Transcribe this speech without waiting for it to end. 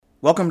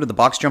Welcome to the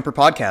Box Jumper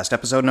Podcast,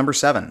 episode number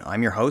 7.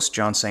 I'm your host,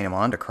 John St.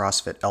 Amand, a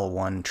CrossFit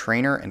L1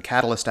 trainer and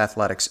Catalyst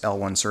Athletics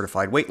L1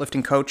 certified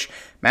weightlifting coach,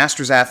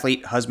 master's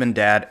athlete, husband,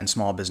 dad, and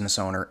small business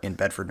owner in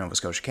Bedford, Nova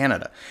Scotia,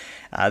 Canada.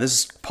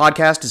 This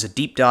podcast is a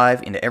deep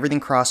dive into everything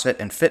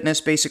CrossFit and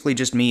fitness, basically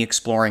just me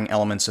exploring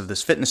elements of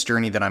this fitness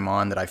journey that I'm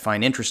on that I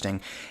find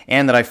interesting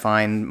and that I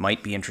find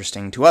might be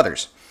interesting to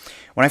others.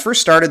 When I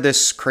first started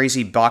this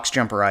crazy box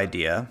jumper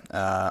idea,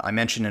 I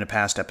mentioned in a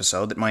past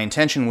episode that my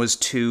intention was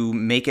to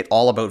make it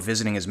all about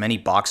visiting as many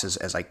boxes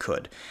as I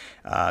could.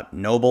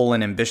 Noble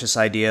and ambitious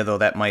idea though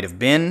that might have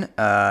been,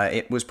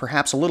 it was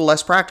perhaps a little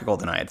less practical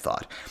than I had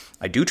thought.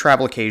 I do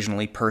travel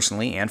occasionally,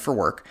 personally and for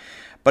work,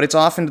 but it's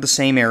often to the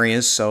same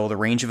areas, so the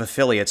range of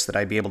affiliates that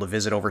I'd be able to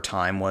visit over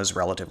time was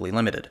relatively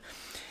limited.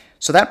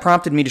 So that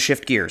prompted me to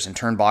shift gears and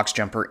turn Box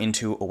Jumper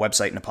into a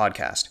website and a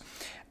podcast.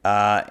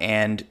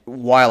 And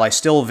while I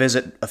still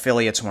visit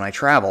affiliates when I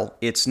travel,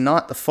 it's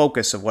not the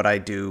focus of what I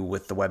do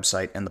with the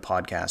website and the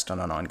podcast on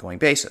an ongoing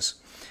basis.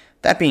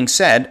 That being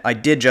said, I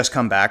did just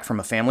come back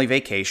from a family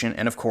vacation,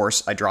 and of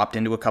course, I dropped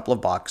into a couple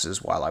of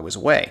boxes while I was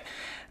away.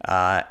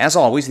 As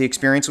always, the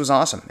experience was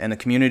awesome, and the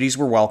communities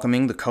were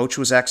welcoming, the coach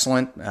was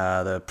excellent,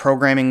 the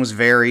programming was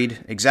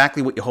varied,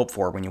 exactly what you hope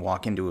for when you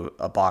walk into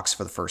a box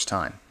for the first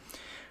time.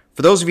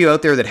 For those of you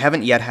out there that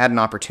haven't yet had an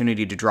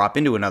opportunity to drop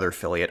into another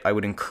affiliate, I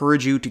would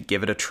encourage you to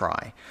give it a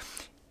try.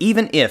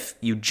 Even if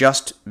you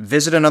just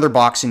visit another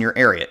box in your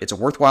area, it's a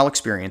worthwhile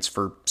experience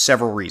for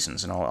several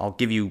reasons, and I'll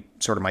give you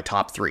sort of my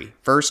top 3.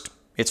 First,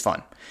 it's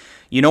fun.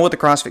 You know what the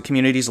CrossFit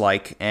community is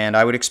like, and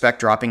I would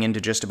expect dropping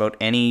into just about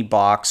any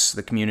box,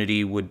 the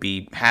community would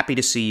be happy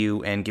to see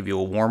you and give you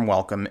a warm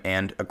welcome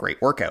and a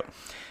great workout.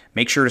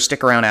 Make sure to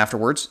stick around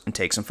afterwards and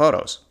take some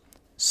photos.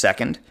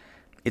 Second,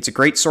 it's a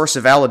great source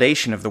of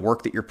validation of the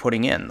work that you're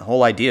putting in. The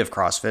whole idea of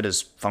CrossFit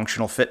is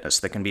functional fitness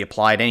that can be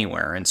applied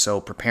anywhere, and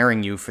so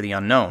preparing you for the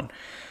unknown.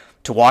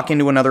 To walk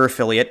into another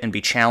affiliate and be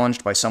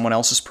challenged by someone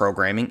else's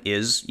programming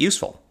is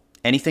useful.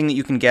 Anything that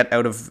you can get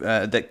out of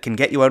that can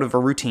get you out of a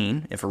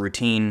routine, if a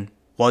routine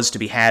was to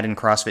be had in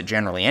CrossFit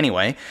generally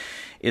anyway,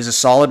 is a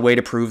solid way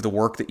to prove the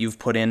work that you've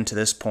put in to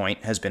this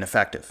point has been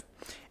effective.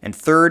 And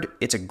third,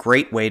 it's a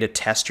great way to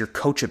test your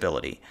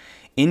coachability.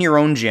 In your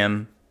own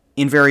gym,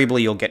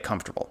 invariably you'll get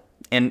comfortable.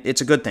 And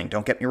it's a good thing,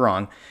 don't get me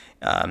wrong.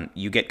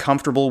 You get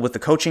comfortable with the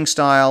coaching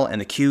style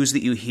and the cues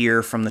that you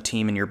hear from the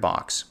team in your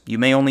box. You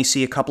may only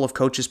see a couple of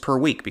coaches per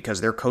week because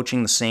they're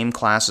coaching the same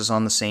classes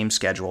on the same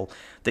schedule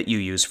that you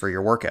use for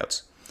your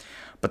workouts.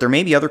 But there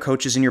may be other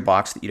coaches in your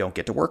box that you don't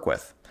get to work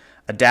with.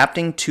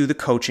 Adapting to the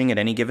coaching at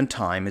any given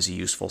time is a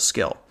useful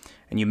skill.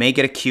 And you may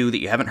get a cue that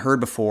you haven't heard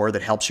before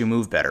that helps you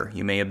move better.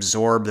 You may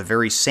absorb the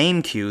very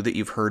same cue that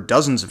you've heard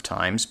dozens of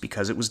times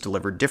because it was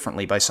delivered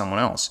differently by someone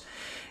else.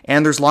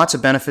 And there's lots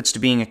of benefits to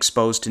being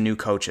exposed to new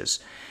coaches.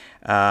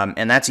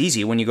 And that's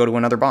easy when you go to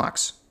another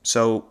box.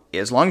 So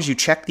as long as you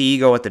check the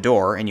ego at the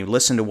door and you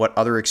listen to what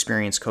other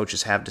experienced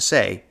coaches have to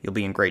say, you'll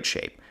be in great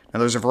shape. Now,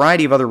 there's a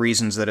variety of other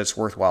reasons that it's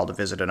worthwhile to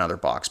visit another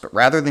box, but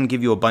rather than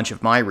give you a bunch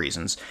of my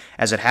reasons,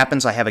 as it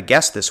happens, I have a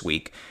guest this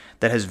week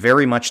that has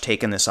very much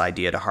taken this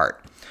idea to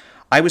heart.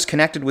 I was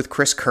connected with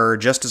Kerr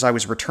just as I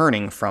was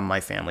returning from my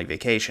family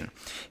vacation.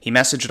 He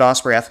messaged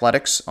Osprey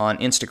Athletics on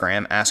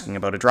Instagram asking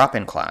about a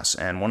drop-in class,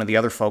 and one of the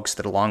other folks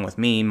that, along with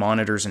me,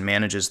 monitors and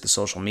manages the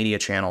social media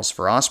channels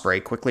for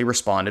Osprey quickly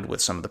responded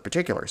with some of the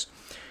particulars.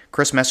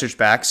 Chris messaged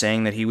back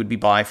saying that he would be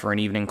by for an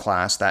evening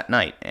class that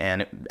night,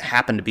 and it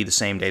happened to be the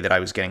same day that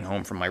I was getting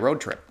home from my road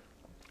trip.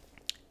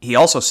 He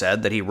also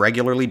said that he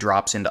regularly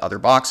drops into other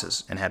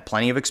boxes and had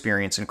plenty of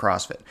experience in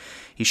CrossFit.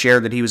 He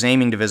shared that he was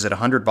aiming to visit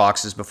 100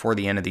 boxes before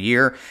the end of the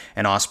year,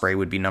 and Osprey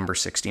would be number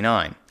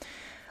 69.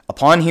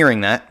 Upon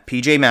hearing that,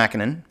 PJ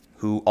Makinen,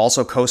 who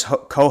also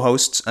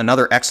co-hosts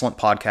another excellent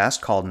podcast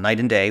called Night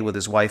and Day with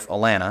his wife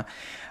Alana,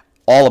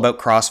 all about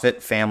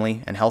CrossFit,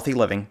 family, and healthy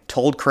living,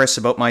 told Chris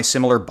about my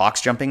similar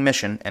box jumping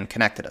mission and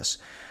connected us.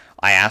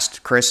 I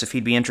asked Chris if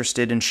he'd be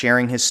interested in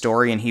sharing his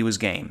story, and he was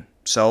game.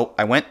 So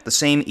I went the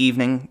same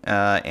evening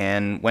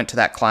and went to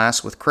that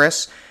class with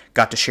Chris,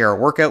 got to share a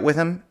workout with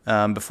him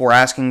before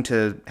asking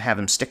to have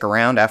him stick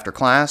around after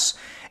class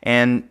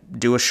and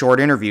do a short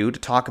interview to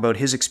talk about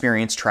his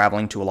experience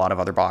traveling to a lot of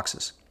other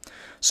boxes.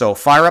 So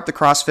fire up the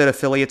CrossFit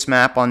affiliates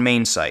map on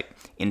main site.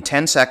 In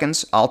 10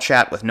 seconds, I'll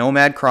chat with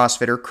Nomad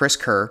CrossFitter Chris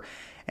Kerr,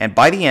 and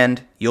by the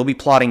end, you'll be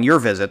plotting your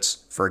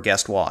visits for a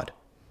guest WOD.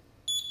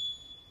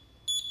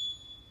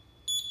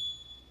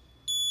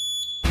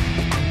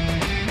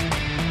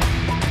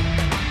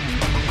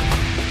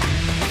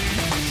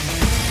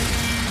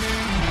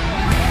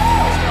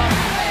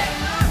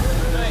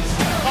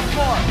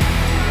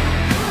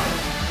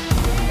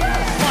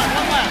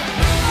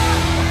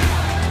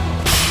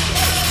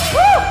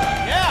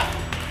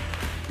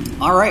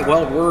 All right,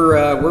 well,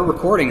 we're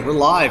recording. We're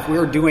live.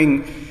 We're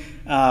doing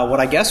what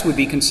I guess would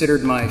be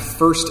considered my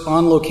first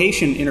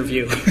on-location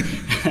interview.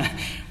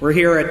 We're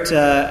here at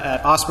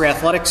Osprey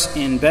Athletics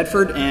in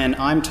Bedford, and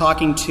I'm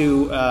talking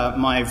to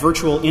my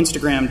virtual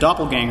Instagram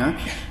doppelganger,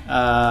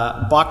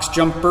 Box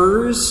Jumps,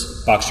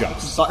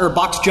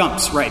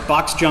 right,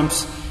 Box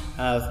Jumps,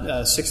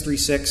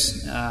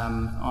 636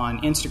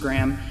 on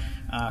Instagram.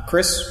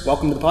 Chris,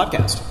 welcome to the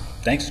podcast.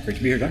 Thanks. Great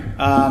to be here,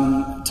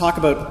 John. Talk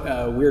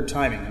about weird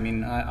timing. I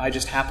mean, I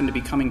just happened to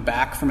be coming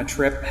back from a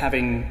trip,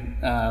 having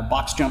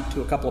box jumped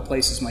to a couple of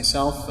places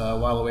myself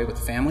while away with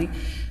the family.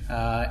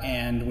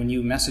 And when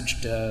you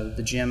messaged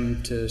the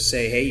gym to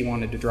say, hey, you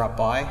wanted to drop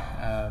by,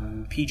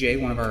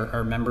 PJ, one of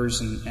our members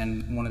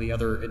and one of the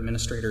other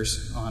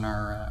administrators on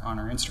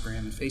our Instagram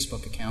and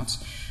Facebook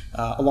accounts,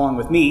 along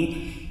with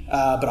me,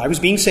 but I was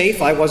being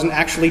safe. I wasn't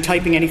actually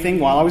typing anything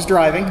while I was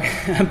driving,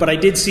 but I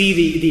did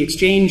see the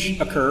exchange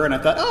occur, and I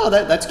thought, oh,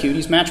 that's cute.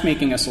 He's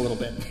matchmaking us a little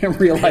bit,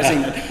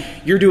 realizing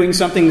that you're doing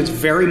something that's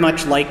very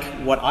much like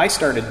what I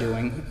started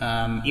doing,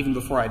 even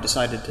before I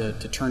decided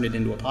to turn it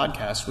into a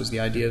podcast, was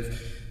the idea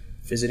of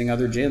visiting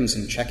other gyms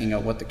and checking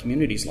out what the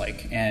community's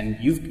like. And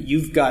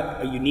you've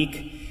got a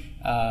unique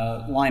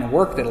line of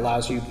work that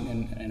allows you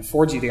and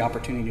affords you the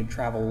opportunity to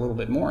travel a little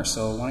bit more.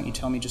 So why don't you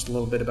tell me just a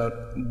little bit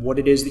about what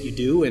it is that you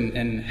do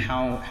and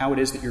how it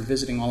is that you're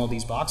visiting all of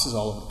these boxes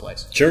all over the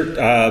place? Sure.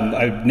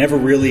 I've never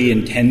really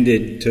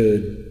intended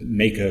to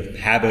make a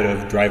habit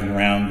of driving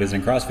around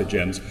visiting CrossFit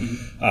gyms.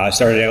 Mm-hmm. I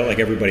started out like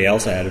everybody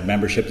else. I had a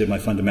membership, did my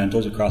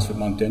fundamentals at CrossFit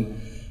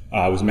Moncton.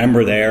 I was a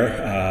member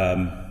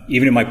there.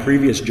 Even in my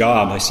previous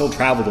job, I still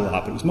traveled a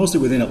lot, but it was mostly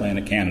within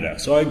Atlantic Canada.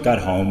 So I got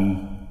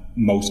home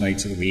most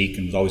nights of the week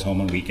and was always home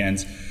on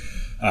weekends.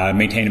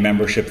 Maintained a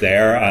membership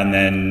there, and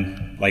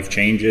then life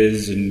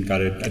changes and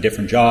got a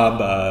different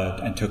job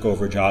and took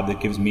over a job that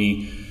gives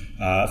me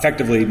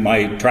effectively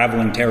my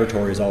traveling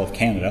territory is all of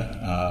Canada.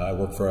 I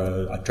work for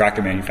a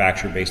tractor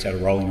manufacturer based out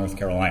of Raleigh, North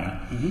Carolina.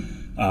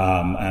 Mm-hmm.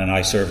 And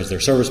I serve as their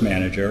service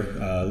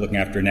manager, looking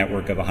after a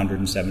network of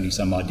 170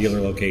 some odd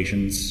dealer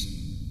locations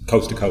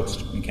coast to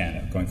coast in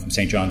Canada, going from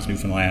St. John's,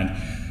 Newfoundland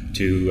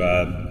to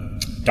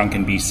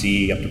Duncan,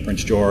 BC, up to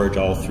Prince George,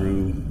 all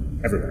through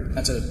everywhere.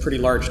 That's a pretty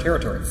large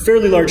territory.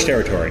 Fairly large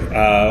territory.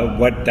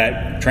 What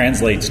that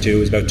translates to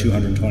is about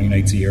 220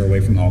 nights a year away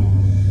from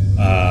home.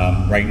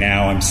 Right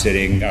now I'm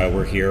sitting,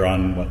 we're here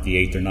on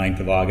the 8th or 9th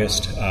of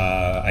August.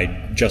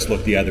 I just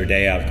looked the other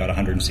day, I've got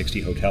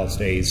 160 hotel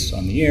stays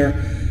on the year,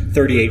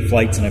 38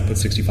 flights, and I put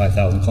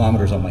 65,000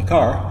 kilometers on my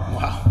car.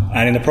 Wow.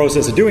 And in the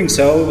process of doing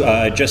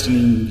so, just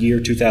in year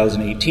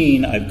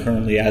 2018, I've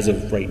currently, as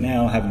of right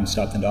now, having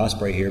stopped into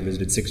Osprey here,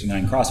 visited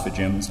 69 CrossFit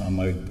gyms on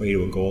my way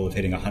to a goal of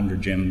hitting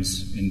 100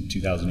 gyms in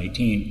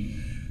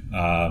 2018.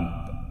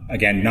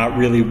 Again,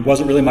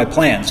 wasn't really my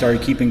plan.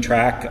 Started keeping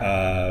track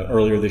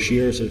earlier this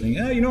year, so I think,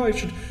 I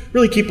should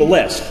really keep a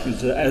list.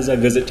 As I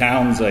visit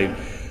towns,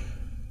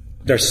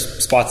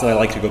 there's spots that I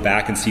like to go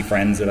back and see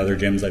friends at other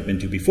gyms I've been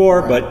to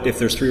before, right. But if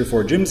there's 3 or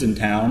 4 gyms in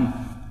town,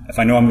 if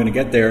I know I'm going to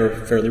get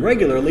there fairly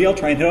regularly, I'll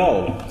try and hit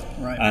all of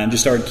them. Right. And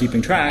just started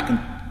keeping track and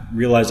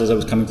realized as I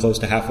was coming close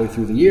to halfway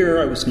through the year,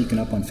 I was sneaking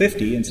up on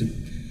 50, and said,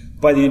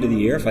 by the end of the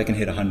year, if I can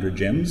hit 100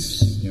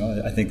 gyms,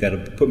 I think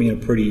that'll put me in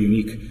a pretty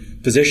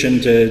unique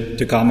position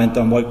to comment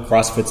on what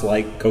CrossFit's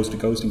like coast to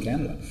coast in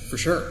Canada. For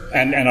sure.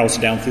 And also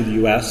down through the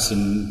U.S.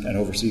 and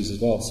overseas as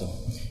well.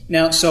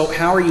 So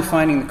how are you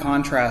finding the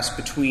contrast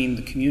between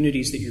the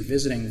communities that you're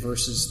visiting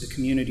versus the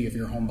community of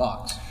your home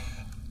box?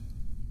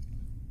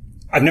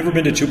 I've never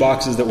been to 2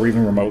 boxes that were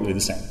even remotely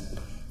the same.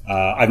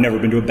 I've never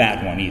been to a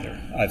bad one either.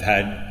 I've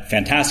had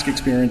fantastic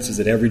experiences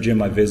at every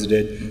gym I've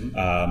visited.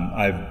 Mm-hmm.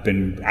 I've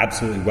been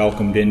absolutely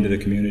welcomed into the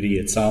community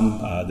at some.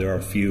 There are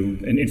a few,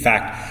 and in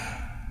fact,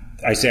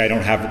 I say I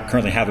don't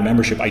currently have a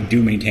membership. I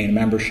do maintain a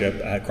membership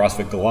at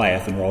CrossFit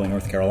Goliath in Raleigh,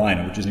 North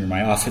Carolina, which is near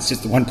my office.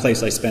 It's the one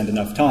place I spend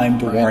enough time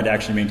to warrant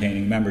actually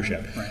maintaining a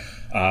membership. Right.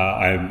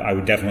 I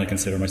would definitely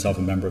consider myself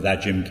a member of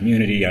that gym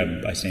community.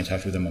 I stay in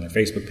touch with them on their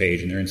Facebook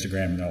page and their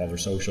Instagram and all their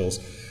socials.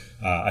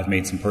 I've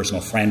made some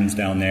personal friends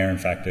down there. In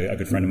fact, a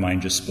good friend of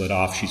mine just split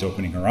off. She's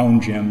opening her own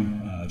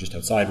gym just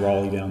outside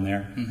Raleigh down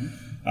there.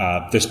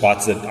 Mm-hmm. There's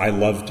spots that I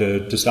love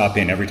to stop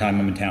in every time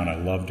I'm in town. I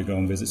love to go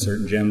and visit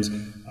certain gyms.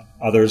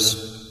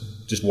 Others,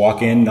 just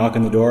walk in, knock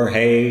on the door,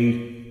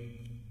 hey,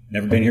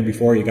 never been here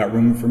before, you got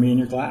room for me in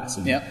your class.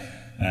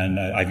 And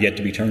I've yet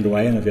to be turned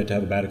away, and I've yet to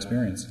have a bad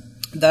experience.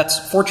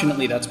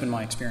 Fortunately, that's been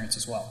my experience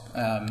as well.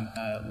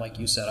 Like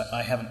you said,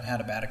 I haven't had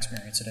a bad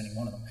experience at any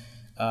one of them.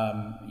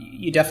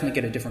 You definitely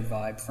get a different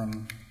vibe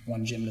from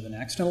one gym to the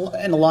next,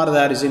 and a lot of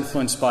that is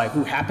influenced by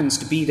who happens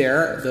to be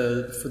there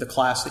for the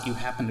class that you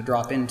happen to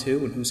drop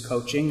into, and who's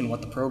coaching, and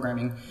what the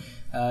programming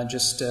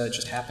just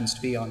happens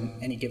to be on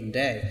any given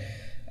day.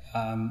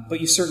 But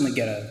you certainly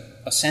get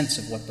a sense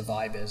of what the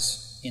vibe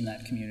is in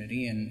that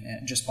community,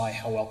 and just by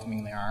how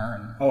welcoming they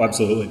are. And,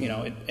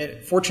 absolutely.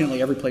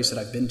 Fortunately, every place that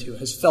I've been to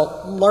has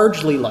felt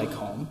largely like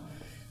home.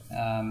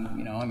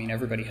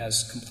 Everybody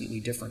has completely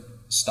different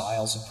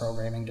styles of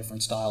programming,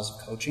 different styles of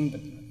coaching, but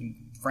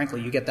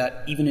frankly, you get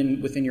that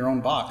even within your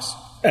own box.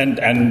 And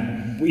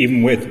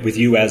even with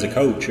you as a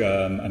coach,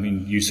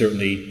 you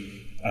certainly.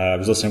 I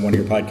was listening to one of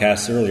your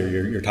podcasts earlier,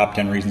 your top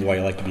 10 reasons why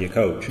you like to be a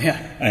coach. Yeah.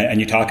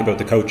 And you talk about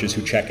the coaches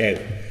who check out.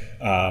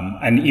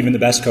 And even the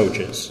best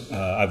coaches.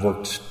 I've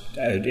worked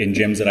in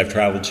gyms that I've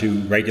traveled to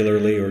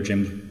regularly, or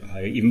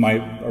gyms, even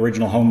my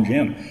original home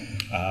gym.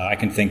 I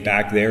can think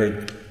back,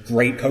 they're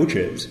great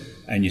coaches,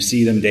 and you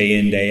see them day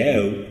in, day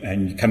out,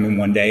 and you come in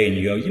one day and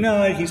you go, you know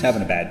what, he's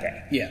having a bad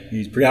day. Yeah.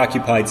 He's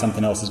preoccupied,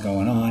 something else is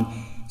going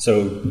on.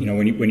 So, you know,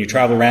 when you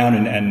travel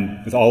around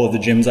and with all of the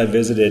gyms I've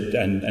visited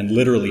and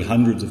literally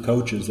hundreds of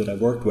coaches that I've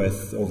worked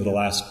with over the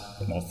last,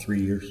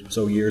 3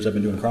 years I've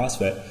been doing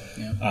CrossFit,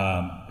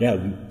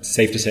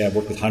 safe to say I've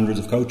worked with hundreds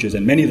of coaches,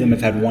 and many of them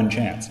have had one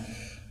chance.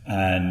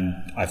 And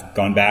I've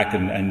gone back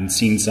and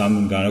seen some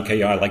and gone,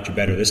 okay, I liked you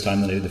better this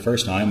time than I did the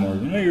first time, or,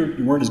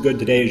 you weren't as good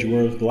today as you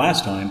were the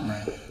last time.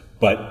 Right.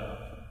 But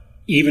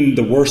even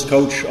the worst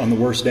coach on the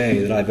worst day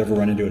that I've ever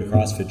run into at a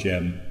CrossFit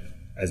gym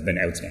has been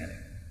outstanding.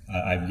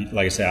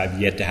 Like I said,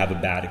 I've yet to have a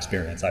bad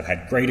experience. I've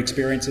had great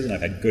experiences and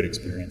I've had good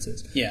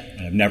experiences. Yeah.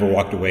 And I've never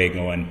walked away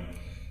going,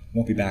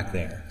 won't be back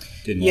there.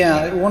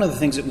 One of the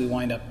things that we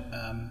wind up,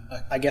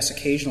 I guess,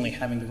 occasionally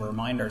having to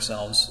remind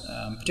ourselves,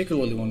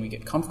 particularly when we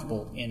get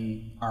comfortable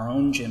in our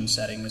own gym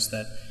setting, is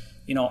that,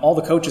 all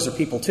the coaches are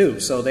people too.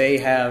 So they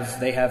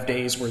have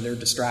days where they're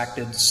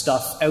distracted.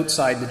 Stuff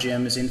outside the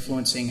gym is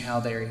influencing how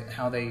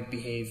they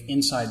behave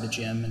inside the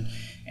gym.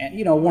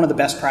 And one of the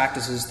best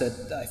practices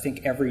that I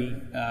think every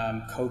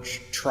coach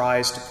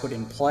tries to put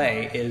in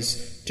play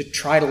is to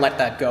try to let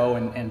that go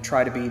and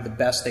try to be the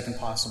best they can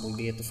possibly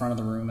be at the front of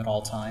the room at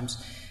all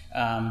times.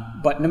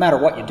 But no matter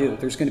what you do,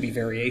 there's going to be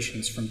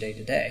variations from day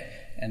to day,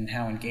 and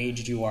how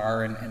engaged you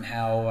are, and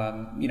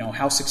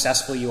how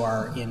successful you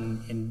are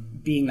in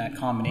being that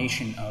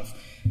combination of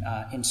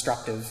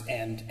instructive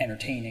and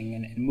entertaining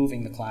and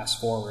moving the class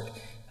forward.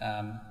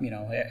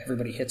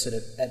 Everybody hits it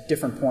at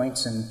different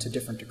points and to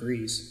different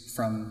degrees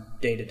from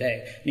day to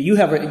day. Now, you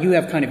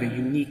have kind of a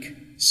unique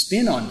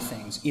spin on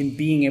things in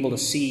being able to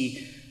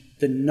see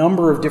the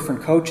number of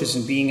different coaches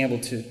and being able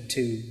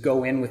to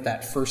go in with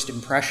that first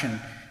impression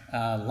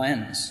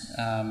lens.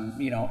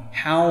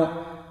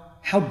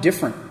 How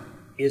different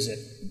is it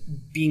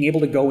being able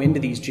to go into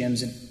these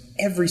gyms, and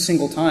every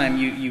single time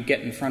you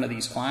get in front of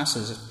these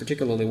classes,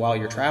 particularly while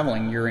you're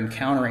traveling, you're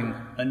encountering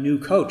a new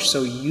coach.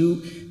 So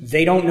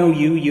they don't know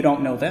you, you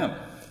don't know them.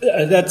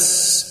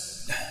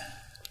 That's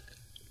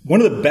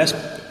one of the best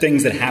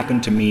things that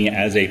happened to me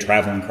as a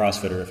traveling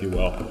CrossFitter, if you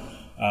will.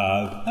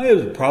 It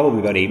was probably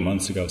about 8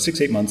 months ago,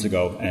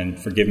 and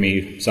forgive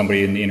me,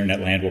 somebody in the internet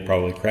land will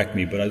probably correct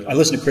me, but I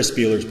listened to Chris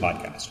Spieler's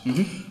podcast,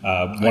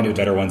 one of the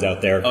better ones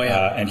out there. Oh,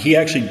 yeah. And he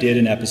actually did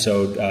an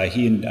episode,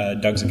 he and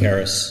Doug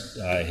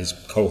Zakaris, his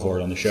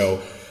cohort on the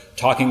show,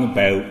 talking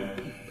about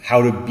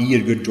how to be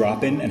a good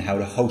drop-in and how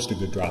to host a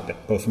good drop-in,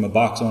 both from a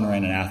box owner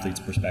and an athlete's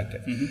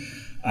perspective.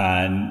 Mm-hmm.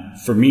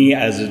 And for me,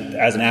 as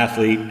an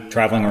athlete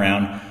traveling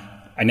around,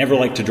 I never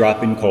like to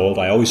drop in cold.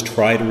 I always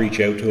try to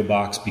reach out to a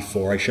box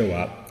before I show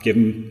up, give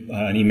them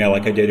an email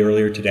like I did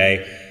earlier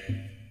today.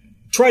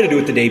 Try to do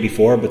it the day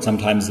before, but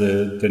sometimes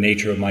the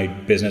nature of my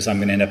business, I'm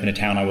going to end up in a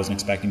town I wasn't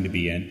expecting to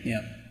be in.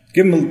 Yeah.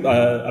 Give them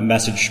a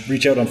message,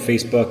 reach out on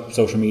Facebook,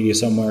 social media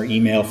somewhere,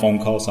 email,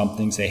 phone call,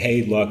 something. Say,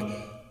 hey, look,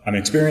 I'm an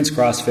experienced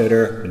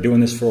CrossFitter. Been doing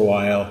this for a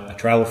while. I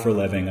travel for a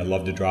living. I'd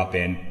love to drop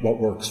in. What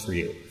works for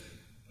you?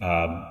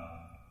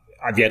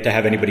 I've yet to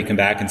have anybody come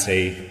back and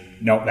say,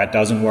 no, that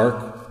doesn't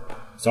work.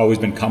 It's always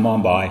been come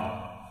on by.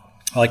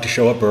 I like to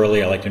show up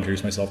early. I like to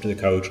introduce myself to the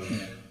coach.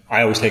 Yeah.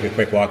 I always take a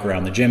quick walk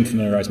around the gym,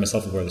 familiarize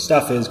myself with where the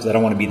stuff is, because I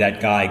don't want to be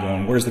that guy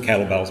going, where's the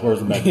kettlebells? Where's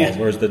the kettlebells?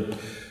 Where's the,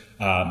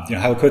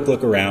 have a quick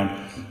look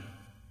around.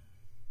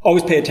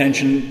 Always pay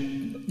attention.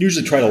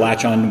 Usually try to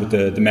latch on with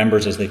the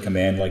members as they come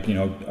in. Like,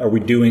 are we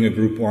doing a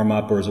group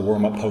warm-up, or is a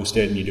warm-up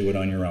posted and you do it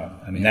on your own?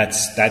 I mean,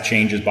 that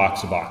changes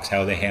box to box,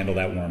 how they handle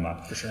that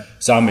warm-up. For sure.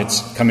 Some,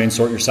 it's come in,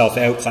 sort yourself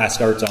out, class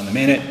starts on the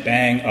minute,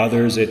 bang.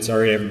 Others, it's, all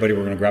right, everybody,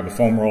 we're going to grab a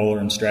foam roller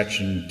and stretch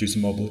and do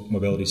some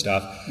mobility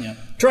stuff. Yeah.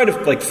 Try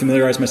to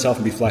familiarize myself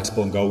and be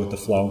flexible and go with the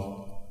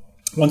flow.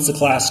 Once the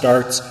class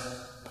starts,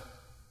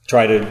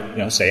 try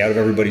to stay out of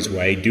everybody's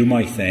way, do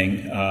my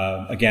thing.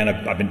 Again,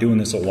 I've been doing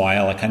this a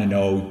while. I kind of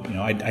know,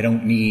 I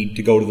don't need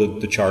to go to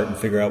the chart and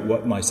figure out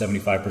what my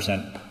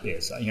 75%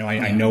 is.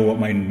 I know what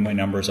my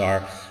numbers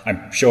are.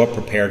 I show up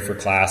prepared for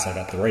class. I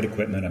got the right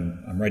equipment.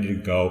 I'm ready to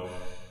go.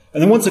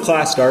 And then once the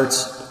class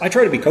starts, I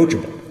try to be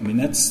coachable. I mean,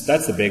 that's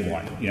the big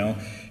one.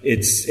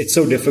 It's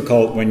so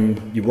difficult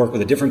when you work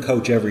with a different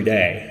coach every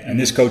day, and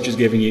this coach is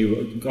giving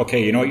you,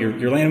 okay,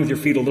 you're landing with your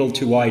feet a little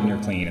too wide in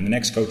your clean, and the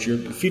next coach, your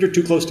feet are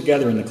too close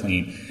together in the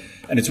clean.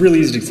 And it's really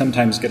easy to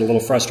sometimes get a little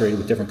frustrated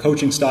with different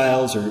coaching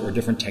styles or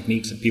different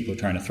techniques that people are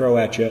trying to throw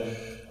at you.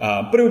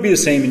 But it would be the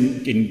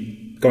same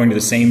in going to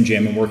the same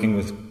gym and working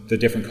with the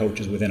different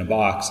coaches within a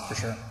box. For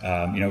sure.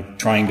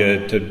 Trying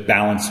to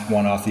balance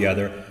one off the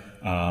other.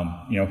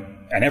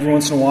 And every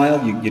once in a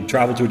while, you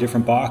travel to a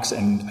different box,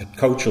 and a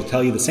coach will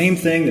tell you the same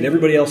thing that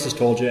everybody else has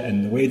told you,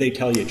 and the way they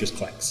tell you, it just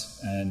clicks,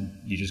 and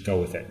you just go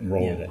with it and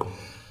roll with it.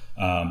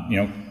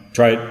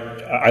 Try it.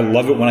 I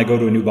love it when I go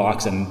to a new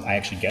box and I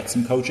actually get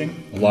some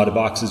coaching. A lot of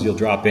boxes you'll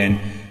drop in.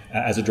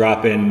 As a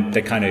drop-in,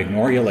 they kind of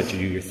ignore you, let you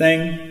do your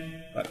thing.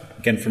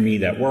 Again, for me,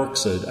 that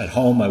works. At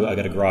home, I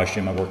got a garage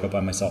gym. I work out by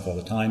myself all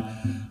the time.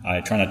 I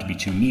try not to be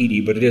too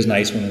needy, but it is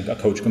nice when a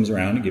coach comes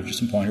around and gives you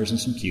some pointers and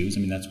some cues. I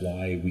mean, that's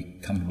why we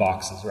come to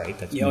boxes, right?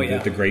 That's one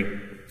of the great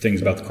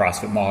things about the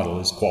CrossFit model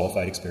is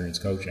qualified experience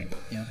coaching.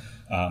 Yeah.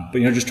 But,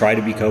 just try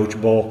to be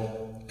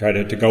coachable, try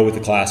to go with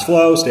the class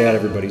flow, stay out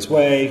of everybody's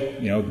way,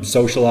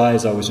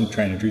 socialize. I always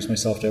try and introduce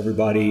myself to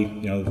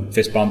everybody,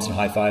 fist bumps and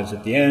high fives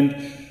at the end.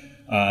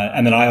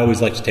 And then I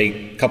always like to take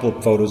a couple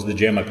of photos of the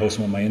gym. I post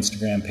them on my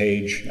Instagram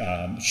page,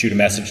 shoot a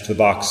message to the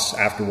box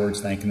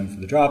afterwards, thanking them for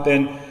the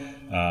drop-in,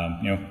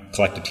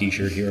 collect a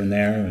t-shirt here and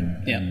there.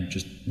 And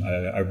just,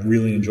 I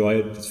really enjoy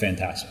it. It's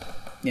fantastic.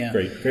 Yeah.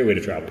 Great way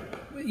to travel.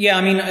 Yeah,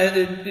 I mean,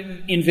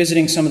 in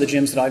visiting some of the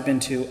gyms that I've been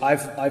to,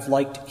 I've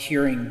liked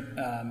hearing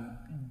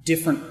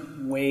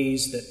different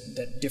ways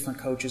that different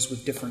coaches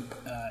with different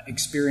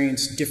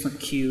experience, different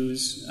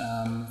cues,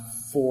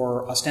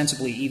 for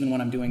ostensibly, even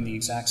when I'm doing the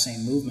exact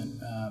same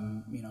movement,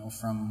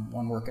 from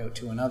one workout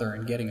to another,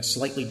 and getting a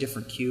slightly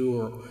different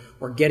cue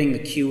or getting the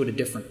cue at a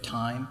different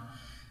time.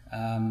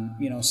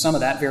 Some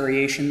of that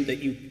variation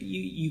that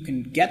you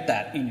can get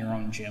that in your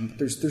own gym, but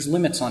there's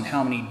limits on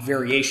how many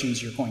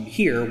variations you're going to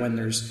hear when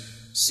there's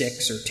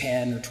 6 or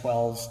 10 or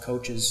 12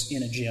 coaches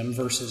in a gym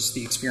versus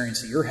the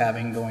experience that you're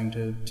having going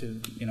to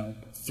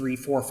 3,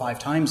 4, 5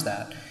 times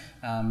that.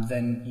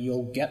 Then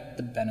you'll get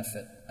the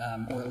benefit,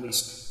 or at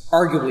least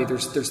arguably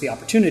there's the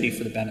opportunity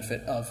for the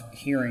benefit of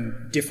hearing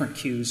different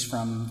cues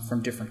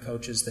from different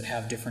coaches that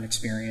have different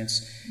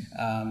experience.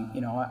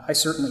 I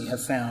certainly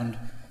have found,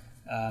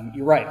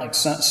 you're right, like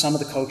some of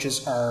the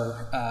coaches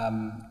are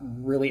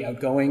really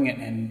outgoing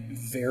and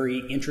very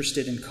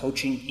interested in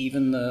coaching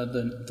even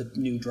the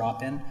new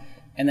drop-in.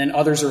 And then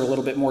others are a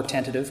little bit more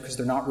tentative because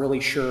they're not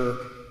really sure.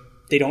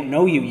 They don't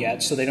know you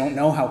yet, so they don't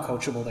know how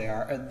coachable they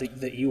are,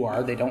 that you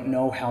are. They don't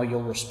know how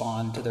you'll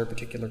respond to their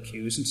particular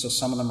cues, and so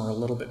some of them are a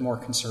little bit more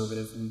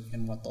conservative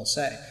in what they'll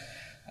say.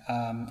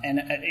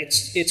 And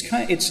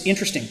it's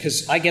interesting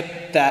because I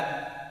get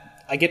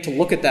to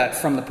look at that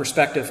from the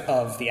perspective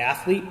of the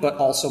athlete, but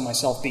also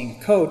myself being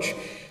a coach.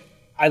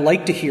 I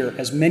like to hear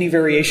as many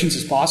variations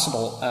as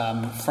possible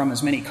from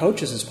as many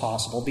coaches as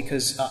possible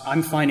because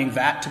I'm finding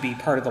that to be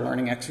part of the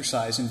learning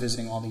exercise in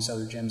visiting all these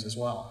other gyms as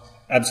well.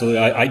 Absolutely.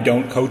 I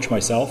don't coach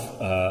myself,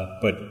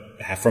 but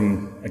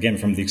from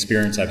the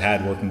experience I've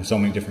had working with so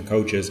many different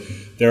coaches,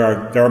 there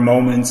are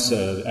moments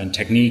and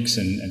techniques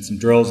and some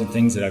drills and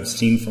things that I've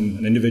seen from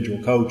an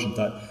individual coach and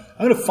thought,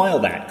 I'm going to file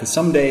that because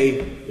someday,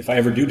 if I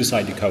ever do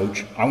decide to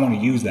coach, I want to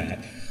use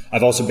that.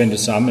 I've also been to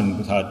some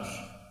and thought,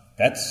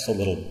 that's a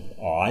little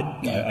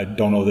odd. Yeah. I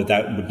don't know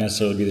that would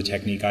necessarily be the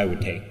technique I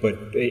would take. But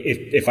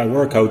if I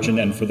were a coach,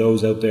 and for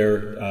those out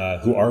there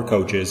who are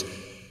coaches,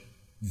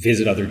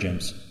 visit other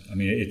gyms. I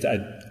mean, it's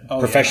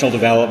professional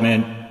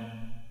development,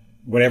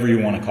 whatever you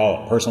want to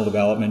call it, personal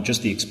development,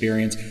 just the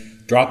experience.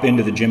 Drop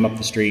into the gym up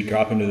the street,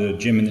 drop into the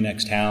gym in the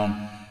next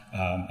town,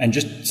 and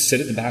just sit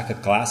at the back of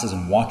the classes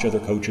and watch other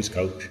coaches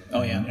coach.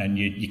 Oh, yeah. And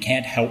you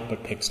can't help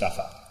but pick stuff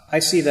up. I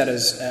see that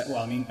as,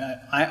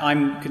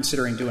 I'm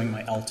considering doing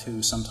my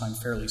L2 sometime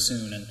fairly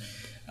soon, and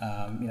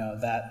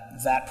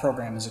that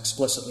program is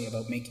explicitly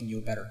about making you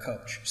a better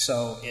coach.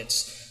 So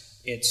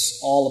it's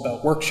all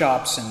about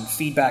workshops and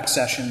feedback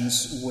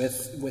sessions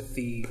with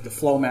the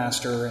flow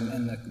master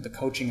and the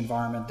coaching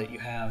environment that you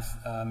have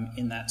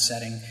in that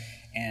setting,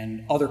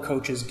 and other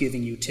coaches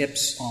giving you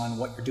tips on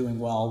what you're doing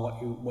well,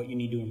 what you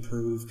need to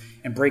improve,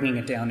 and breaking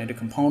it down into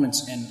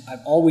components. And I've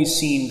always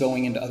seen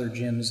going into other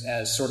gyms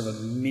as sort of a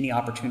mini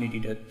opportunity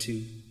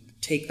to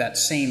take that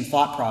same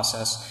thought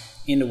process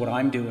into what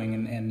I'm doing,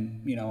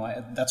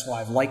 and that's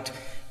why I've liked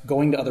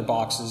going to other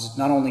boxes,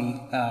 not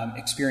only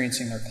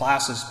experiencing their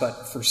classes,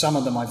 but for some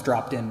of them I've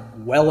dropped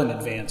in well in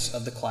advance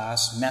of the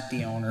class, met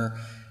the owner,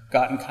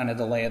 gotten kind of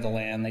the lay of the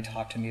land. They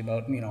talked to me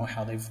about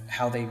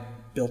how they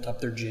built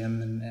up their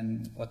gym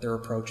and what their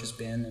approach has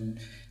been,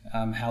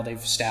 and how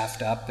they've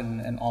staffed up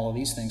and all of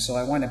these things. So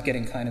I wind up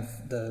getting kind of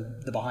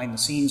the behind the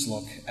scenes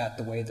look at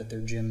the way that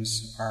their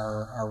gyms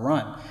are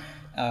run.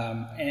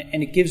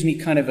 And it gives me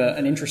kind of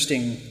an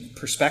interesting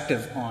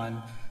perspective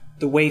on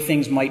the way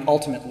things might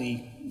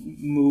ultimately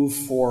move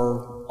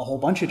for a whole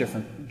bunch of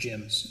different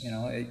gyms.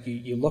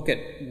 You look at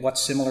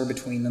what's similar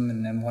between them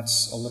and then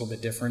what's a little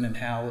bit different, and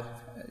how,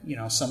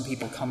 some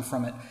people come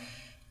from it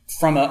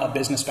from a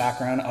business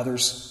background,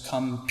 others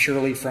come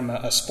purely from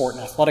a sport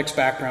and athletics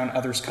background,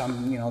 others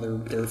come,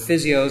 they're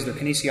physios, they're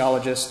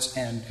kinesiologists,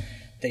 and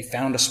they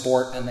found a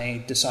sport and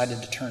they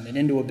decided to turn it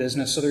into a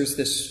business. So there's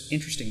this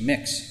interesting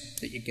mix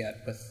that you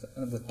get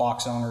with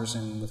box owners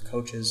and with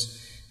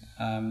coaches.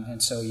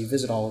 And so you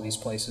visit all of these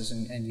places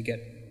and you get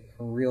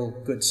a real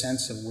good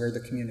sense of where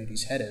the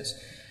community's head is.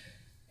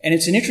 And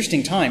it's an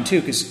interesting time, too,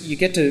 because you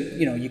get to,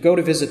 you go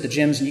to visit the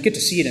gyms and you get to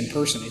see it in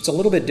person. It's a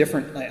little bit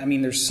different. I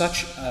mean, there's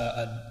such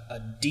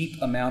a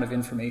deep amount of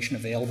information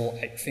available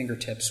at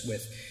fingertips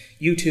with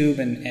YouTube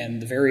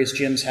and the various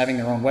gyms having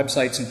their own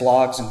websites and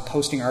blogs and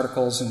posting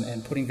articles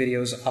and putting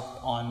videos up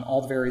on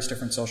all the various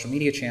different social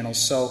media channels.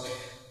 So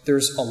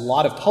there's a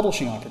lot of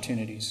publishing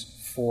opportunities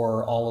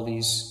for all of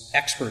these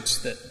experts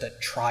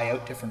that try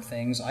out different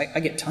things. I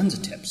get tons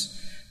of tips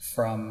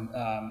from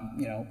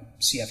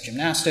CF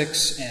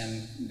Gymnastics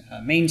and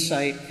Main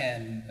Site,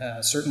 and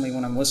certainly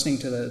when I'm listening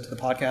to the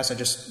podcast, I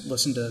just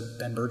listened to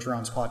Ben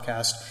Bergeron's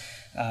podcast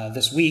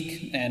this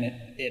week, and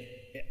it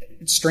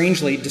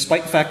strangely,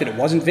 despite the fact that it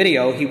wasn't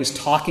video, he was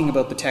talking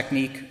about the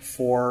technique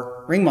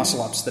for ring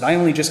muscle ups that I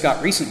only just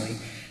got recently.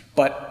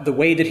 But the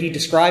way that he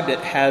described it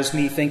has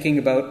me thinking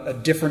about a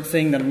different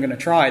thing that I'm going to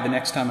try the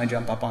next time I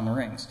jump up on the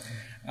rings.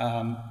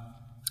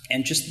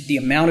 And just the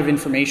amount of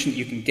information that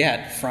you can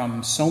get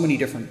from so many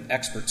different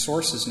expert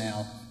sources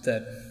now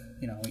that,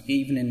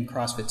 even in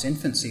CrossFit's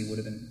infancy would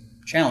have been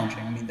challenging.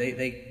 I mean,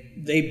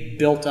 they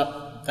built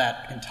up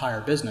that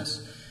entire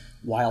business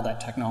while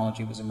that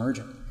technology was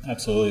emerging.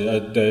 Absolutely.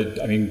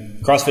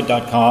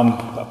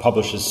 CrossFit.com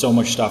publishes so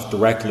much stuff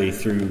directly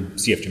through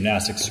CF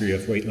Gymnastics, through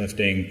CF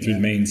Weightlifting, through the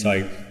Main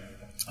Site.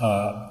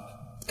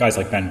 Guys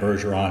like Ben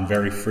Bergeron,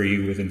 very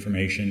free with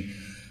information.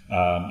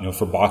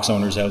 For box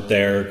owners out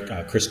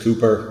there, Chris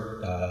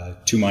Cooper,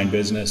 Two Mind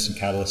Business and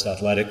Catalyst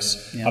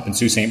Athletics up in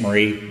Sault Ste.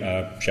 Marie.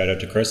 Shout out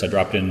to Chris. I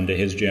dropped into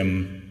his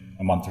gym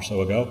a month or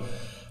so ago.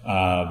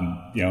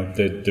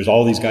 There's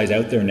all these guys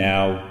out there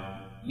now.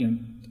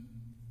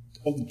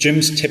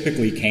 Gyms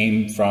typically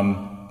came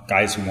from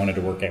guys who wanted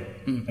to work out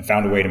and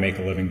found a way to make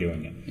a living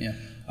doing it. Yeah.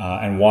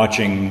 And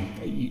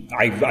watching,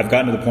 I've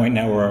gotten to the point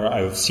now where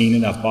I've seen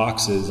enough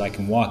boxes, I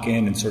can walk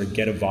in and sort of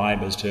get a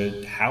vibe as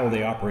to how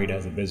they operate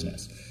as a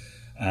business.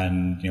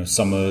 And,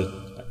 some of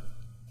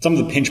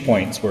the pinch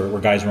points where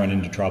guys run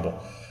into trouble.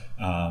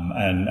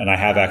 And I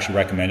have actually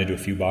recommended to a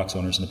few box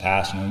owners in the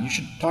past, you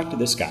should talk to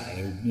this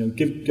guy. Or,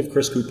 give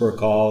Chris Cooper a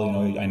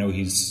call. I know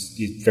he's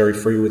very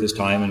free with his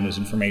time and his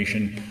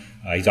information.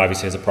 He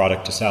obviously has a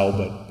product to sell,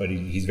 but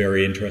he's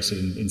very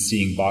interested in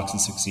seeing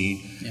boxes succeed.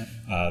 Yeah.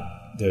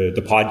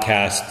 The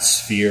podcast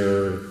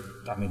sphere,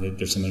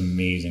 there's some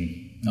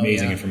amazing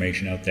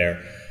information out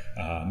there.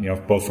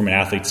 Both from an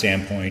athlete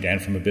standpoint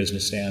and from a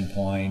business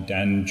standpoint,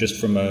 and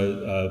just from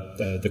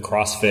the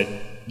CrossFit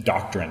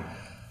doctrine.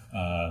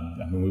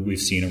 We've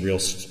seen a real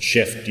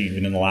shift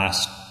even in the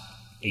last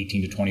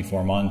 18 to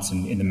 24 months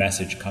in the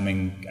message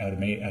coming out of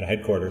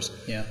headquarters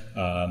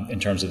in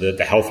terms of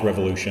the health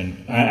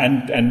revolution.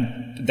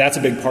 And that's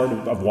a big part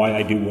of why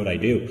I do what I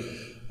do.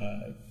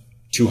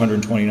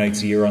 220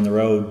 nights a year on the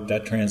road,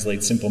 that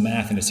translates simple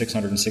math into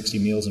 660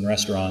 meals in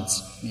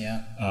restaurants.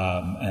 Yeah.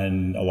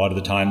 And a lot of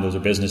the time those are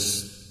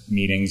business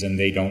meetings and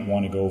they don't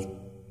want to go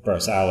for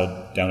a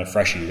salad down at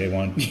Freshie. They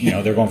want,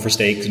 they're going for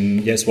steaks,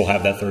 and yes, we'll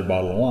have that third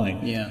bottle of wine.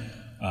 Yeah.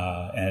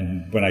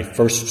 And when I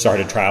first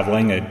started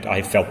traveling,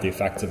 I felt the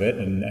effects of it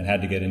and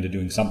had to get into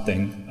doing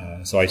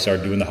something. So I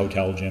started doing the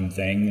hotel gym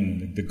thing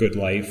and the good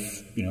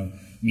life,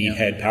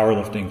 meathead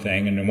powerlifting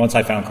thing. And then once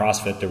I found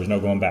CrossFit, there was no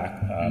going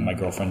back. My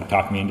girlfriend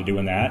talked me into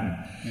doing that.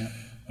 And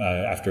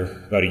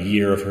after about a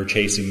year of her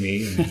chasing me,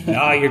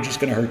 you're just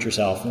going to hurt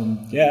yourself.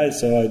 And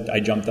so I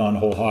jumped on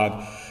whole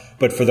hog.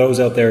 But for those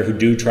out there who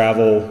do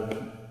travel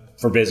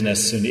for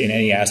business in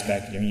any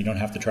aspect, you don't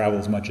have to travel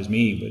as much as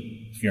me, but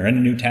if you're in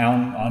a new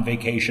town, on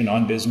vacation,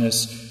 on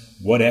business,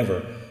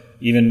 whatever,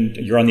 even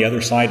you're on the other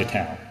side of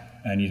town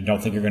and you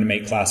don't think you're going to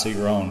make class of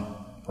your own,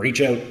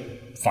 reach out,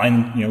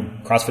 find,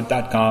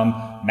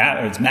 CrossFit.com,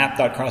 it's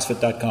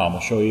map.crossfit.com. I'll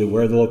show you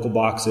where the local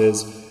box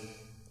is.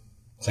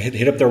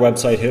 Hit up their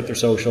website, hit up their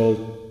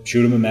social,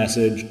 shoot them a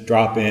message,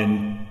 drop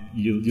in.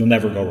 You'll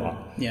never go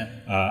wrong. Yeah.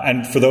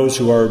 And for those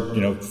who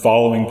are,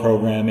 following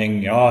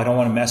programming, I don't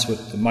want to mess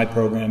with my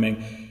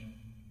programming.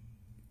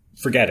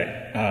 Forget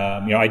it.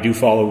 I do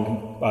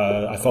follow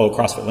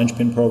CrossFit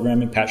Linchpin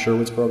programming, Pat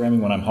Sherwood's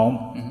programming when I'm home.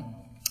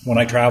 Mm-hmm. When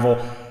I travel,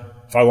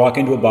 if I walk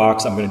into a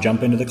box, I'm going to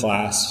jump into the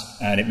class,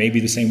 and it may be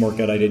the same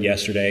workout I did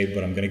yesterday,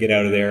 but I'm going to get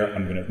out of there.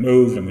 I'm going to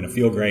move. I'm going to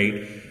feel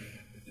great.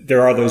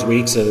 There are those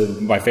weeks.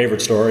 My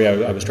favorite story,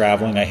 I was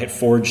traveling. I hit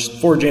four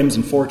gyms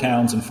in 4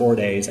 towns in 4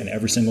 days, and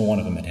every single one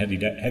of them had heavy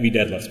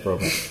deadlifts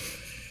program.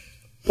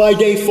 By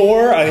day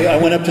 4, I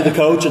went up to the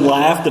coach and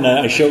laughed, and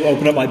I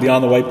opened up my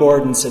Beyond the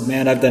Whiteboard and said,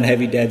 "Man, I've done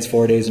heavy deads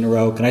 4 days in a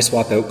row. Can I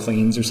swap out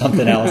cleans or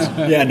something else?"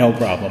 Yeah, no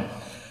problem.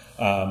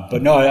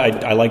 But no,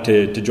 I like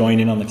to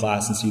join in on the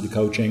class and see the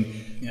coaching.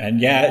 Yeah.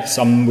 And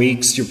some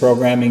weeks your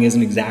programming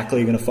isn't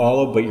exactly going to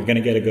follow, but you're going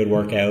to get a good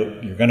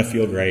workout. You're going to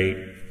feel great.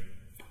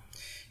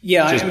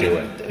 Yeah, do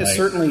it.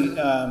 Certainly,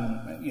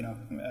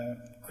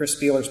 Chris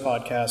Spieler's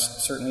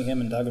podcast, certainly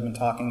him and Doug have been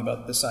talking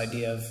about this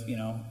idea of,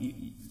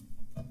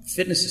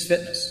 fitness is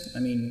fitness.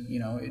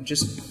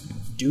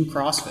 Just do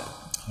CrossFit.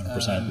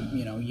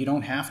 100%. You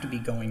don't have to be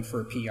going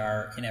for a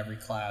PR in every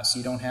class.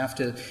 You don't have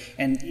to,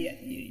 and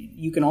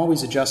you can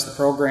always adjust the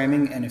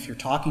programming. And if you're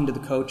talking to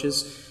the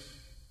coaches,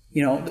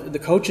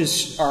 the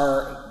coaches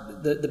are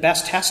the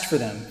best test for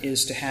them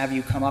is to have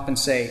you come up and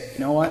say, you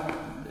know what?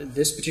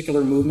 This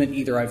particular movement,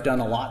 either I've done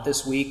a lot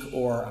this week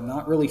or I'm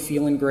not really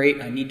feeling great.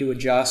 I need to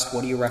adjust.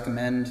 What do you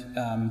recommend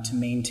to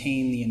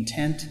maintain the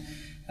intent?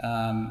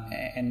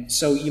 And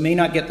so you may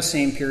not get the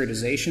same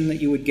periodization that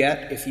you would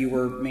get if you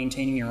were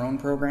maintaining your own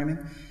programming,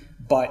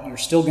 but you're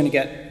still going to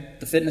get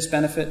the fitness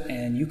benefit,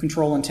 and you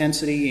control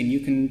intensity, and you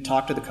can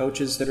talk to the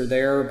coaches that are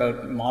there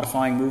about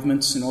modifying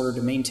movements in order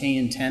to maintain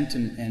intent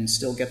and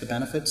still get the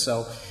benefit.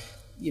 So,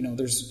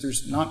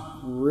 there's not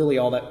really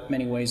all that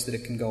many ways that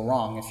it can go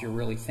wrong if you're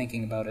really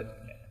thinking about it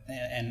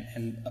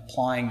and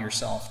applying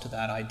yourself to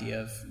that idea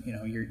of,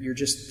 you're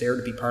just there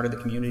to be part of the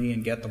community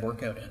and get the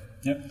workout in.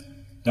 Yep.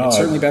 No, it's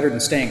certainly better than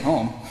staying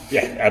home.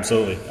 Yeah,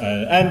 absolutely.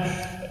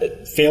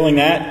 And failing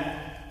that,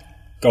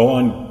 go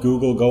on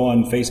Google, go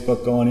on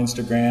Facebook, go on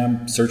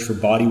Instagram, search for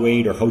body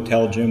weight or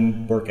hotel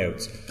gym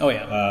workouts. Oh,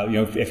 yeah.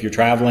 If you're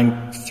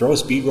traveling, throw a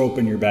speed rope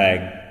in your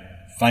bag.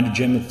 Find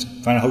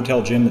a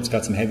hotel gym that's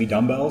got some heavy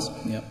dumbbells.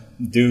 Yep.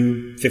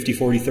 Do 50,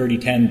 40, 30,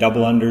 10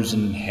 double unders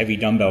and heavy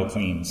dumbbell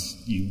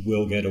cleans. You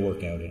will get a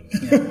workout in.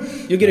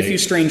 Yeah. You'll get a few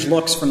strange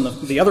looks from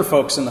the other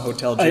folks in the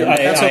hotel gym.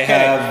 That's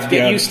okay.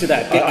 Get used to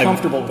that. Get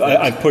comfortable with it.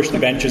 I've pushed the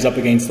benches up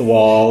against the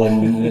wall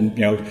and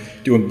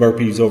doing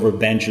burpees over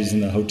benches in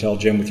the hotel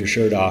gym with your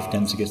shirt off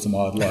tends to get some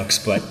odd looks,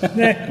 but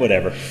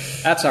whatever.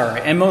 That's all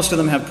right. And most of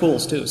them have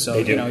pools too, so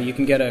you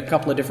can get a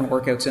couple of different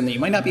workouts in that you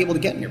might not be able to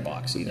get in your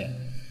box either.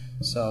 Yeah.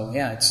 So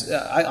yeah, it's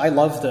I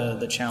love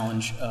the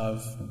challenge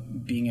of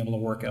being able to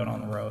work out on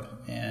the road,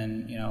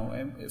 and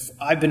if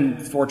I've been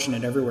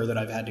fortunate everywhere that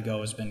I've had to go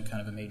has been kind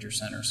of a major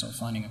center. So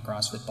finding a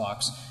CrossFit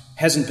box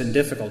hasn't been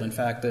difficult. In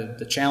fact,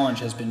 the challenge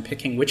has been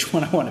picking which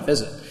one I want to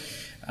visit.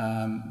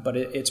 But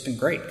it's been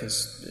great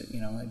because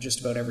just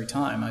about every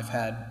time I've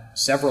had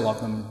several of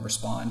them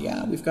respond,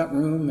 yeah, we've got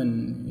room,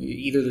 and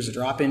either there's a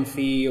drop-in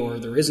fee or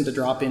there isn't a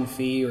drop-in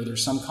fee, or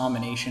there's some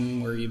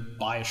combination where you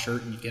buy a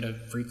shirt and you get a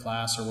free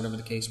class or whatever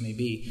the case may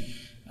be.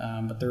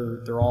 But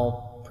they're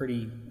all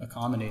pretty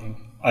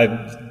accommodating.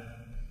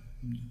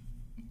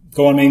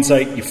 Go on main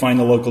site, you find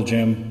the local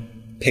gym.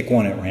 Pick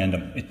one at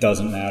random. It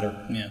doesn't matter.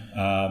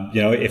 Yeah.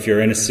 If you're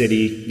in a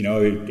city,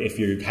 if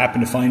you happen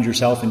to find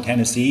yourself in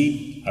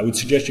Tennessee, I would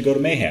suggest you go to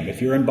Mayhem.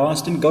 If you're in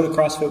Boston, go to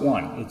CrossFit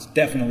One. It's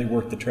definitely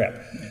worth the trip.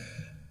 Yeah.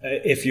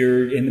 If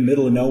you're in the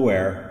middle of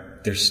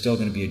nowhere, there's still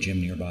going to be a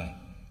gym nearby.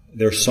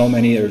 There's so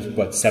many. There's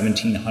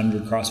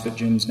 1,700 CrossFit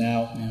gyms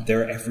now. Yeah.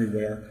 They're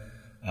everywhere.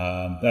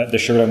 The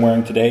shirt I'm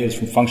wearing today is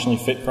from Functionally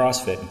Fit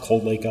CrossFit in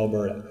Cold Lake,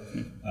 Alberta.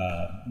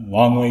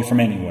 Long way from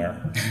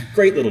anywhere.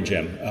 Great little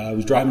gym. I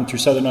was driving through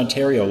southern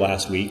Ontario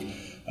last week.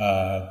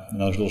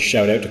 Another little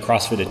shout out to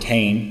CrossFit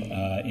Attain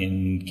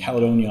in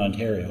Caledonia,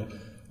 Ontario.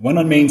 Went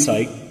on main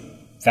site,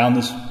 found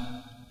this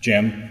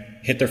gym,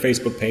 hit their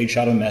Facebook page,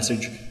 shot them a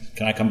message.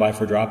 Can I come by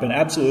for a drop-in?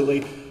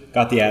 Absolutely.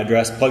 Got the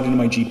address, plugged into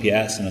my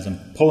GPS, and as I'm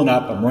pulling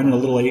up, I'm running a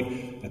little late.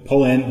 I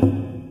pull in,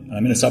 and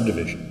I'm in a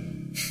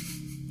subdivision.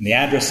 And the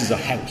address is a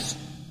house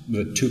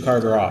with a 2-car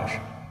garage.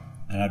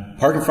 And I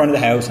park in front of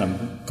the house, and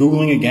I'm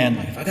Googling again,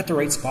 if I got the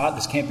right spot,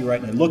 this can't be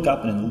right. And I look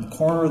up, and in the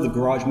corner of the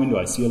garage window,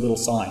 I see a little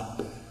sign.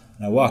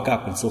 And I walk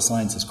up, and this little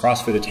sign says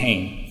CrossFit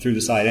Attain through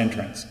the side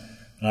entrance.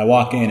 And I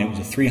walk in, it was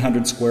a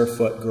 300 square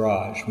foot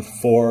garage with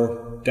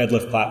 4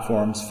 deadlift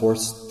platforms, 4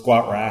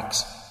 squat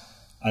racks,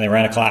 and they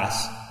ran a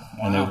class.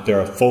 And Wow.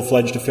 they're a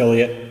full-fledged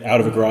affiliate out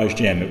of a garage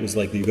gym. It was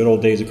like the good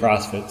old days of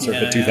CrossFit,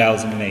 circa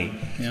 2008.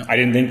 Yeah. I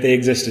didn't think they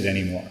existed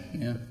anymore.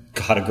 Yeah.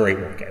 Got a great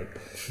workout.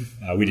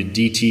 We did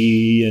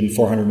DT and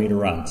 400-meter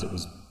runs. It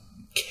was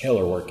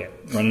killer workout,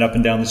 running up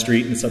and down the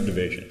street in the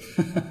subdivision.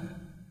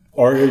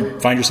 Or you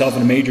find yourself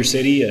in a major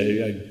city,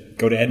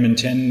 go to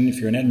Edmonton. If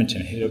you're in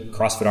Edmonton, hit a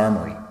CrossFit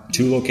Armory.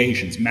 2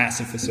 locations,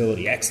 massive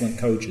facility, excellent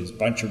coaches,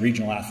 bunch of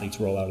regional athletes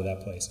roll out of that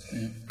place.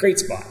 Yeah. Great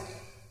spot.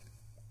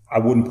 I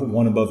wouldn't put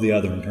one above the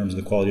other in terms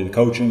of the quality of the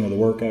coaching or the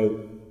workout.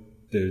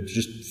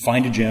 Just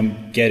find a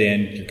gym, get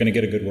in. You're going to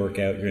get a good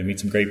workout. You're going to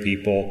meet some great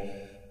people,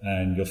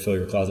 and you'll fill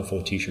your closet full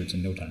of T-shirts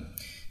in no time.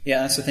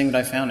 Yeah, that's the thing that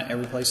I found at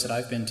every place that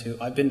I've been to.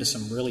 I've been to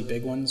some really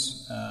big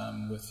ones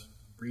with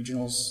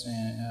regionals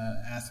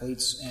and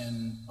athletes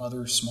and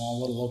other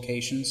small little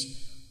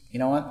locations. You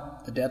know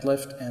what? The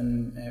deadlift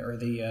or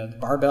the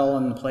barbell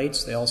and the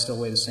plates, they all still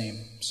weigh the same.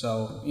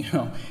 So,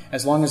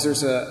 as long as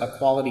there's a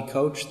quality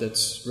coach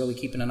that's really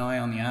keeping an eye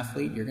on the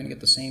athlete, you're going to get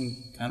the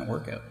same kind of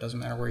workout. Doesn't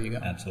matter where you go.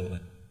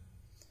 Absolutely.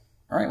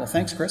 All right. Well,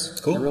 thanks, Chris. It's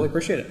cool. I really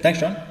appreciate it. Thanks,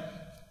 John.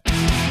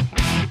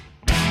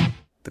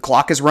 The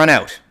clock has run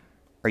out.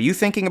 Are you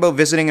thinking about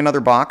visiting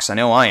another box? I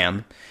know I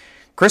am.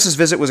 Chris's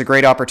visit was a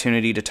great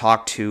opportunity to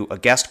talk to a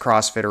guest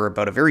CrossFitter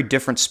about a very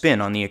different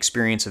spin on the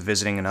experience of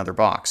visiting another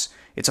box.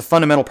 It's a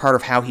fundamental part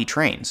of how he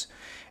trains,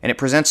 and it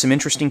presents some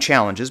interesting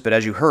challenges, but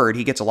as you heard,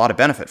 he gets a lot of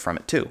benefit from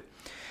it too.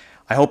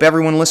 I hope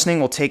everyone listening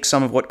will take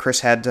some of what Chris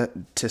had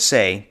to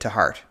say to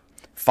heart.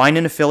 Find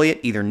an affiliate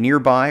either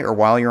nearby or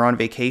while you're on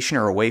vacation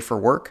or away for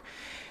work,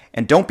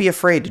 and don't be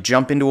afraid to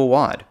jump into a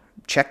WOD.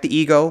 Check the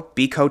ego,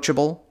 be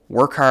coachable,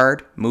 work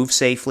hard, move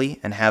safely,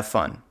 and have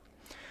fun.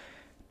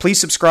 Please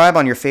subscribe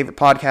on your favorite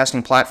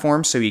podcasting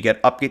platform so you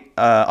get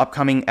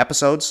upcoming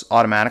episodes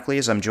automatically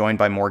as I'm joined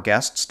by more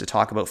guests to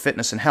talk about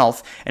fitness and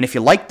health. And if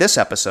you like this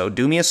episode,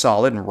 do me a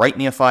solid and write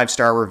me a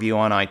 5-star review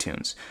on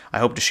iTunes. I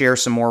hope to share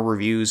some more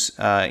reviews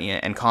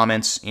and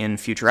comments in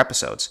future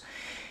episodes.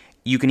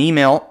 You can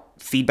email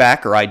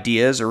feedback or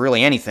ideas or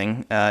really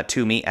anything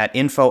to me at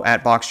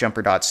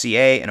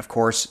info@boxjumper.ca. And of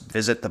course,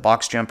 visit the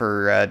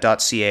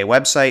boxjumper.ca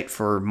website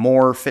for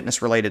more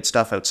fitness-related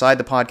stuff outside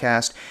the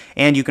podcast.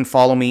 And you can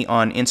follow me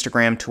on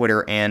Instagram,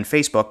 Twitter, and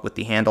Facebook with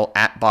the handle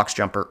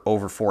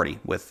 @boxjumperover40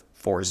 with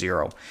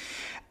 40.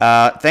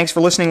 Thanks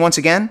for listening once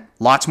again.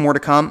 Lots more to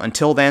come.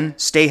 Until then,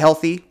 stay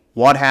healthy,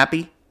 WOD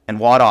happy, and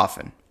WOD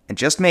often. And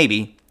just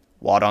maybe,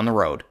 WOD on the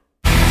road.